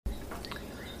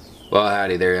Well,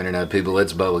 howdy there, Internet people.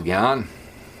 It's Bo again.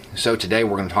 So today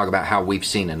we're going to talk about how we've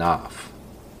seen enough.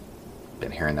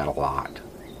 Been hearing that a lot.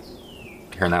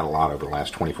 Hearing that a lot over the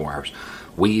last 24 hours.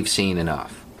 We've seen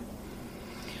enough.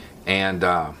 And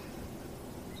the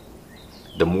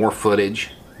more footage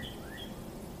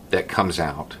that comes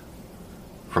out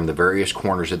from the various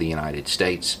corners of the United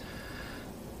States,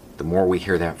 the more we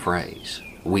hear that phrase.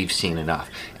 We've seen enough.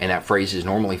 And that phrase is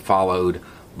normally followed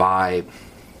by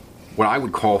what I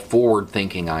would call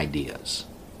forward-thinking ideas.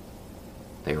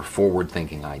 They are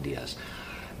forward-thinking ideas.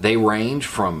 They range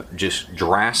from just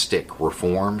drastic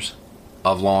reforms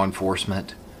of law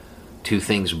enforcement to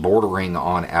things bordering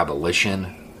on abolition,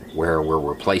 where we're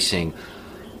replacing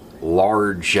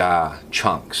large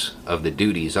chunks of the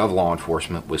duties of law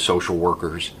enforcement with social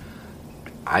workers.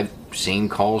 I've seen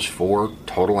calls for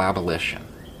total abolition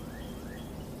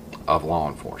of law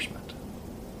enforcement.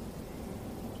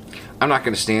 I'm not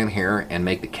going to stand here and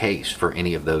make the case for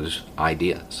any of those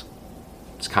ideas.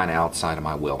 It's kind of outside of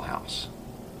my wheelhouse.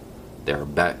 There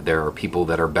are people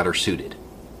that are better suited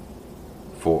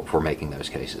for making those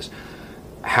cases.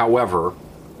 However,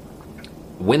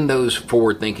 when those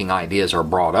forward-thinking ideas are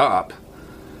brought up,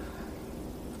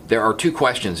 there are two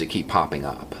questions that keep popping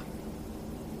up.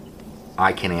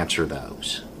 I can answer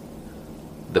those.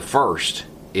 The first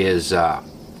is,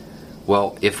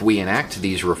 well, if we enact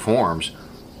these reforms,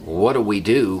 what do we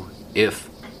do if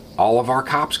all of our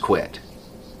cops quit?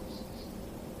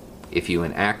 If you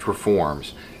enact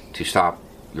reforms to stop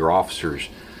your officers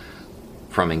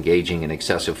from engaging in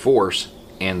excessive force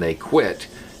and they quit,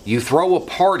 you throw a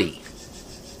party.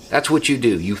 That's what you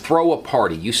do. You throw a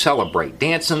party. You celebrate.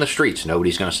 Dance in the streets.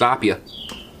 Nobody's going to stop you.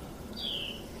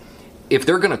 If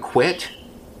they're going to quit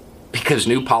because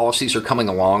new policies are coming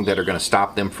along that are going to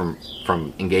stop them from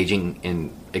engaging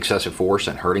in excessive force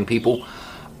and hurting people,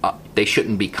 they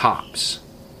shouldn't be cops.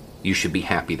 You should be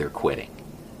happy they're quitting.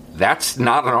 That's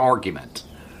not an argument.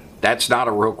 That's not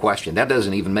a real question. That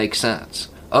doesn't even make sense.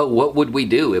 Oh, what would we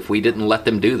do if we didn't let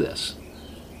them do this?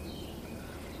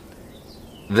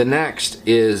 The next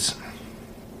is,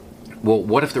 well,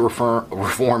 what if the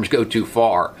reforms go too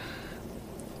far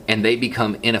and they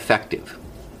become ineffective?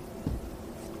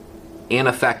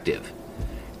 Ineffective.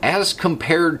 As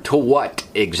compared to what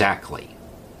exactly?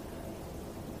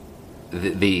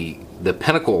 The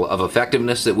pinnacle of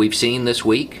effectiveness that we've seen this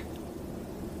week?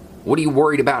 What are you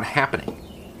worried about happening?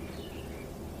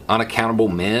 Unaccountable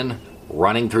men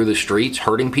running through the streets,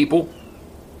 hurting people?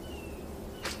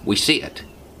 We see it.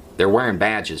 They're wearing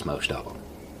badges, most of them.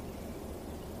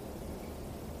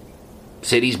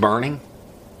 Cities burning?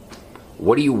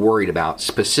 What are you worried about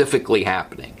specifically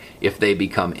happening if they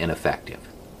become ineffective?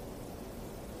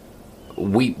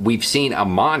 We've seen a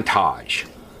montage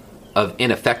of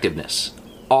ineffectiveness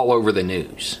all over the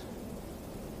news.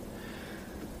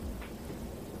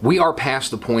 We are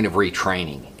past the point of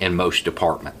retraining in most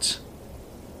departments.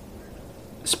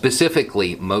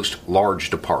 Specifically, most large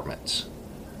departments.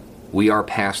 We are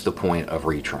past the point of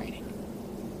retraining.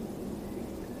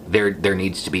 There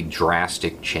needs to be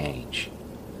drastic change.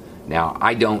 Now,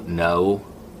 I don't know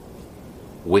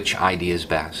which idea is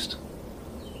best.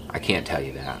 I can't tell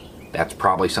you that. That's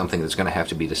probably something that's going to have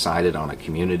to be decided on a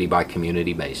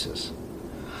community-by-community basis.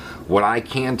 What I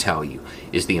can tell you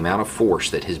is the amount of force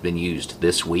that has been used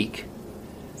this week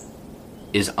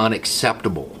is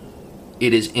unacceptable.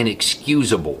 It is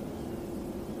inexcusable.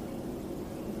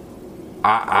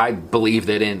 I believe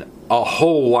that in a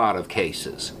whole lot of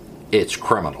cases, it's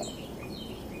criminal.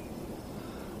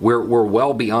 We're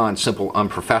well beyond simple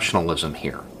unprofessionalism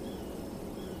here.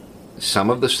 Some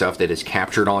of the stuff that is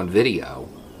captured on video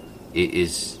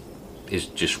is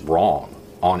just wrong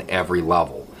on every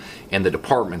level. And the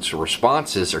department's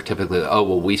responses are typically, oh,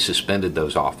 well, we suspended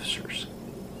those officers.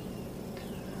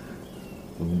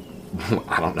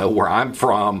 I don't know where I'm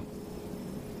from.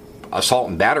 Assault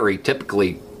and battery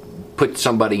typically put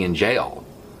somebody in jail.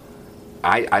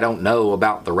 I don't know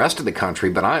about the rest of the country,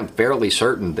 but I'm fairly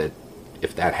certain that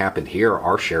if that happened here,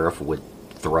 our sheriff would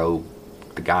throw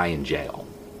the guy in jail.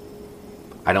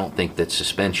 I don't think that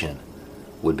suspension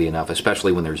would be enough,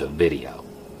 especially when there's a video.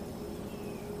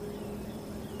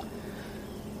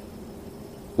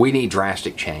 We need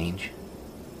drastic change.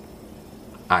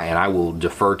 And I will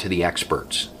defer to the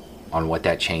experts on what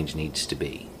that change needs to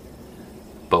be.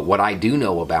 But what I do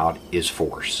know about is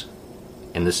force.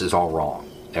 And this is all wrong.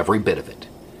 Every bit of it.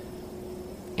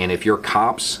 And if your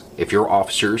cops, if your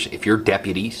officers, if your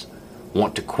deputies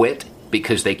want to quit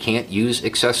because they can't use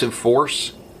excessive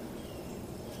force,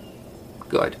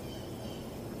 good.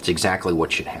 It's exactly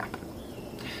what should happen.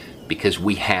 Because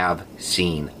we have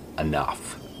seen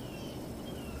enough.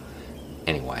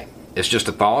 Anyway, It's just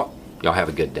a thought. Y'all have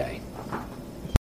a good day.